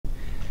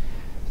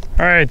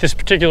All right, this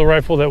particular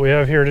rifle that we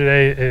have here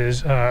today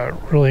is a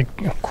really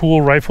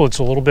cool rifle. It's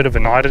a little bit of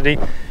an oddity.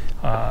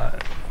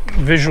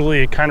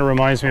 Visually, it kind of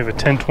reminds me of a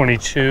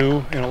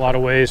 1022 in a lot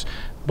of ways,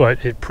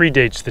 but it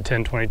predates the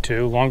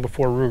 1022, long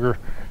before Ruger,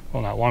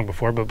 well, not long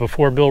before, but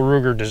before Bill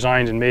Ruger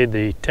designed and made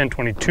the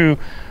 1022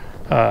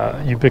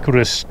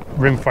 ubiquitous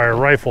rimfire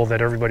rifle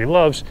that everybody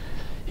loves.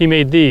 He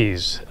made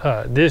these.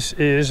 This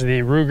is the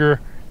Ruger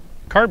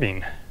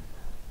Carbine.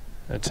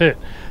 That's it.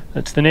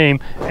 That's the name.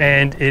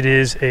 And it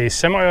is a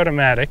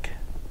semi-automatic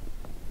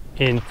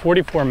in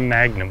 44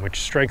 Magnum, which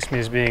strikes me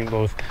as being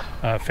both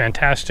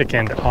fantastic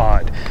and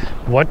odd.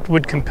 What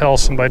would compel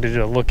somebody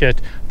to look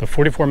at the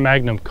 44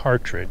 Magnum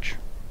cartridge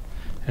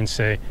and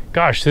say,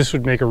 gosh, this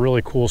would make a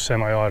really cool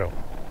semi-auto?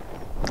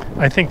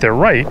 I think they're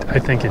right. I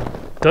think it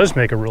does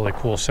make a really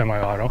cool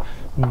semi-auto,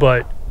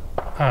 but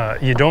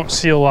you don't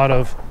see a lot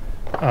of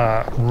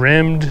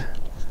rimmed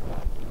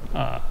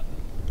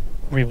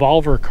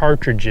revolver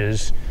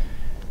cartridges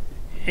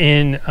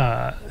in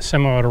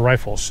semi-auto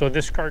rifles. So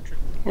this cartridge,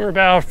 we're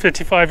about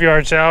 55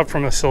 yards out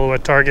from a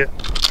silhouette target.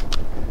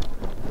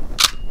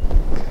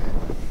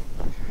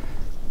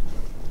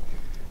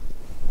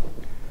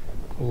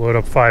 We'll load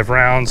up 5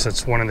 rounds.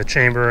 That's 1 in the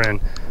chamber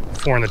and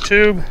 4 in the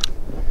tube.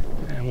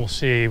 And we'll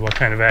see what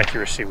kind of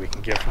accuracy we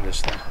can get from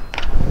this thing.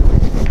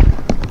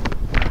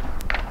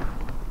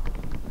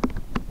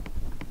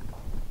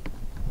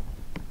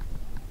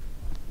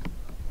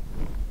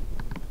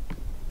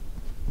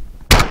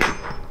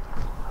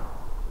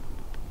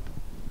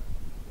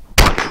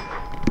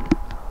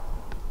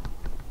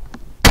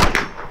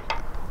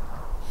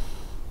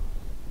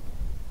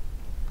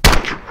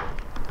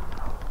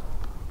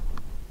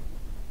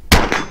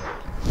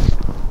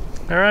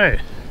 All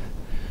right,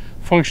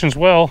 functions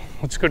well.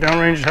 Let's go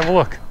downrange and have a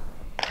look.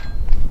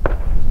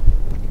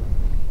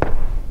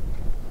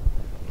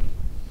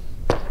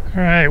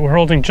 All right, we're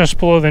holding just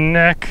below the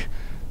neck.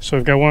 So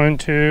we've got 1,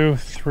 2,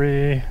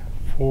 3,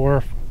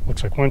 4,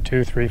 looks like 1,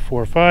 2, 3,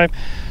 4, 5.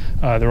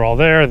 They're all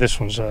there. This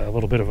one's a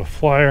little bit of a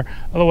flyer.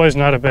 Otherwise,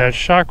 not a bad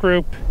shot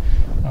group,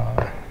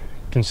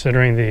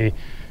 considering the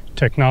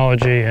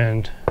technology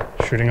and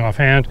shooting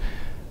offhand.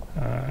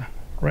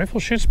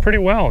 Rifle shoots pretty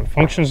well. It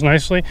functions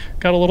nicely.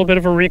 Got a little bit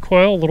of a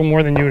recoil, a little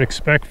more than you would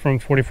expect from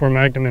 44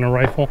 Magnum in a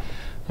rifle,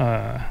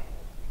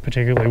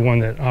 particularly one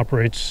that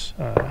operates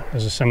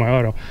as a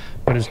semi-auto,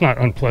 but it's not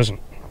unpleasant.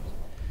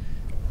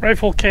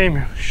 Rifle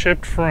came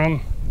shipped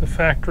from the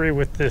factory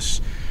with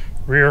this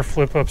rear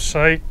flip-up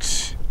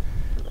sight.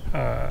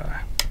 I'm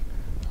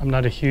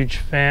not a huge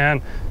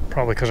fan,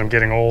 probably because I'm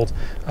getting old.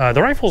 The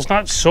rifle's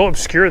not so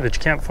obscure that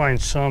you can't find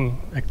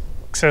some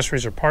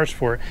accessories or parts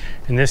for it.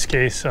 In this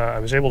case, I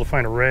was able to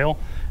find a rail,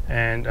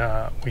 and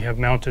we have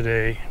mounted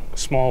a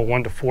small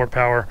 1 to 4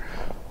 power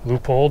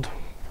Leupold.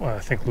 I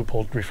think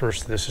Leupold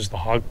refers to this as the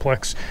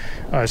Hogplex.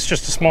 It's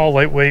just a small,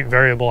 lightweight,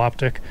 variable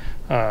optic,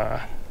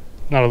 not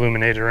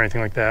illuminated or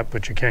anything like that,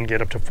 but you can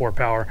get up to 4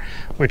 power,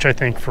 which I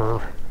think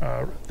for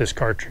this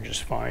cartridge is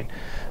fine.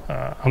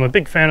 I'm a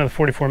big fan of the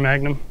 44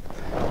 Magnum,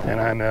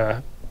 and I'm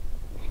a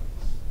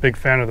big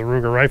fan of the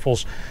Ruger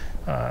rifles.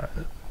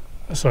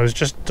 So I was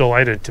just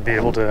delighted to be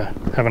able to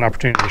have an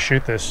opportunity to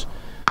shoot this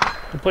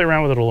and play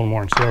around with it a little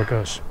more and see how it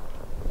goes.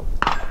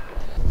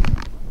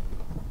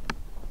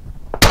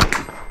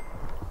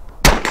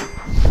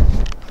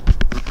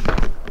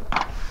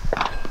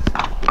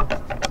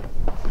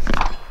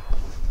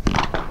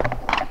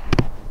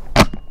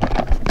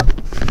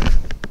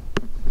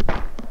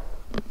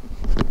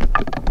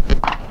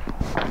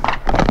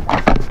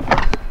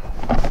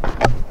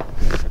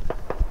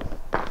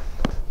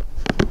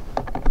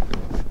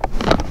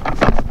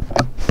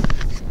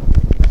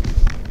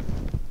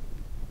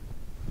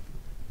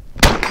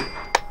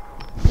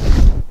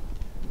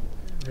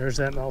 There's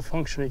that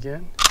malfunction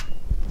again.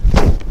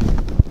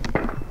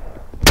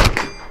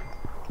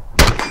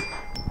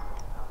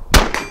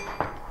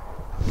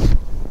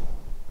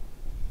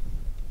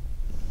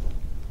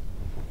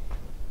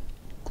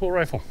 Cool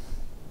rifle.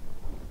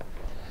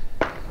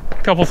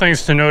 A couple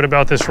things to note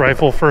about this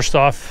rifle. First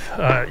off,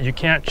 you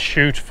can't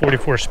shoot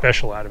 44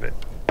 Special out of it.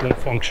 It won't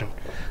function.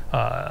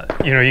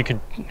 You know, you could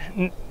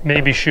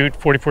maybe shoot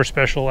 44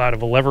 Special out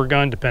of a lever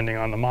gun, depending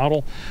on the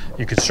model.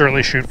 You could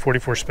certainly shoot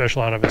 44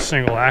 Special out of a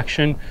single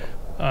action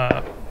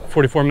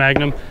 44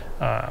 Magnum,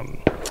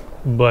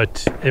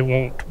 but it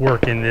won't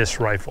work in this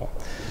rifle.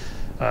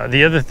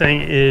 The other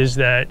thing is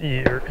that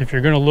if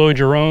you're going to load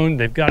your own,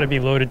 they've got to be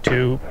loaded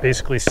to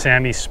basically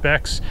SAMI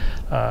specs.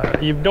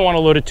 You don't want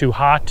to load it too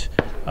hot,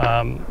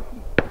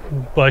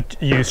 but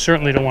you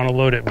certainly don't want to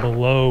load it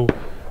below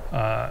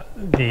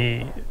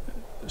the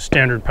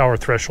standard power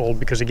threshold,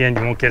 because again,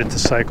 you won't get it to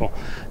cycle.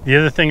 The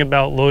other thing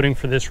about loading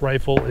for this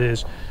rifle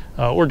is,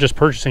 or just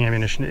purchasing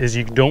ammunition, is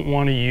you don't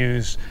want to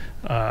use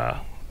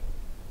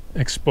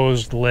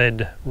exposed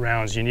lead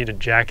rounds. You need a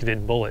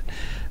jacketed bullet.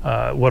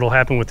 What'll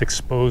happen with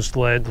exposed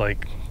lead,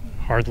 like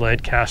hard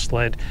lead, cast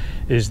lead,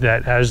 is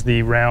that as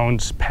the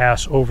rounds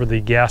pass over the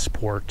gas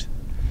port,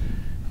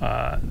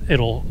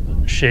 it'll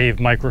shave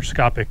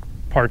microscopic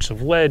parts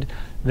of lead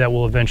that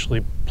will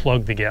eventually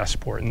plug the gas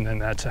port, and then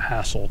that's a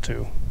hassle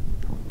to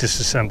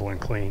disassemble and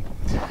clean.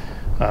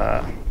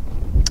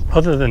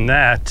 Other than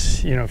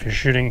that, you know, if you're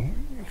shooting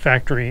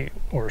factory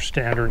or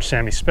standard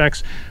SAMI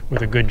specs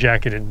with a good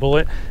jacketed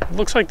bullet, it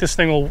looks like this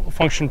thing will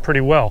function pretty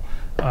well.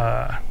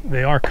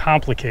 They are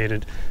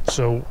complicated,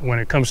 so when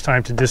it comes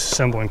time to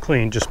disassemble and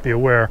clean, just be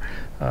aware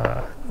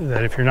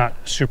that if you're not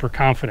super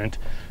confident,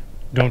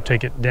 don't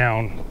take it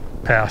down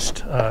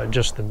past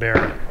just the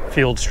bare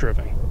field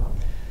stripping.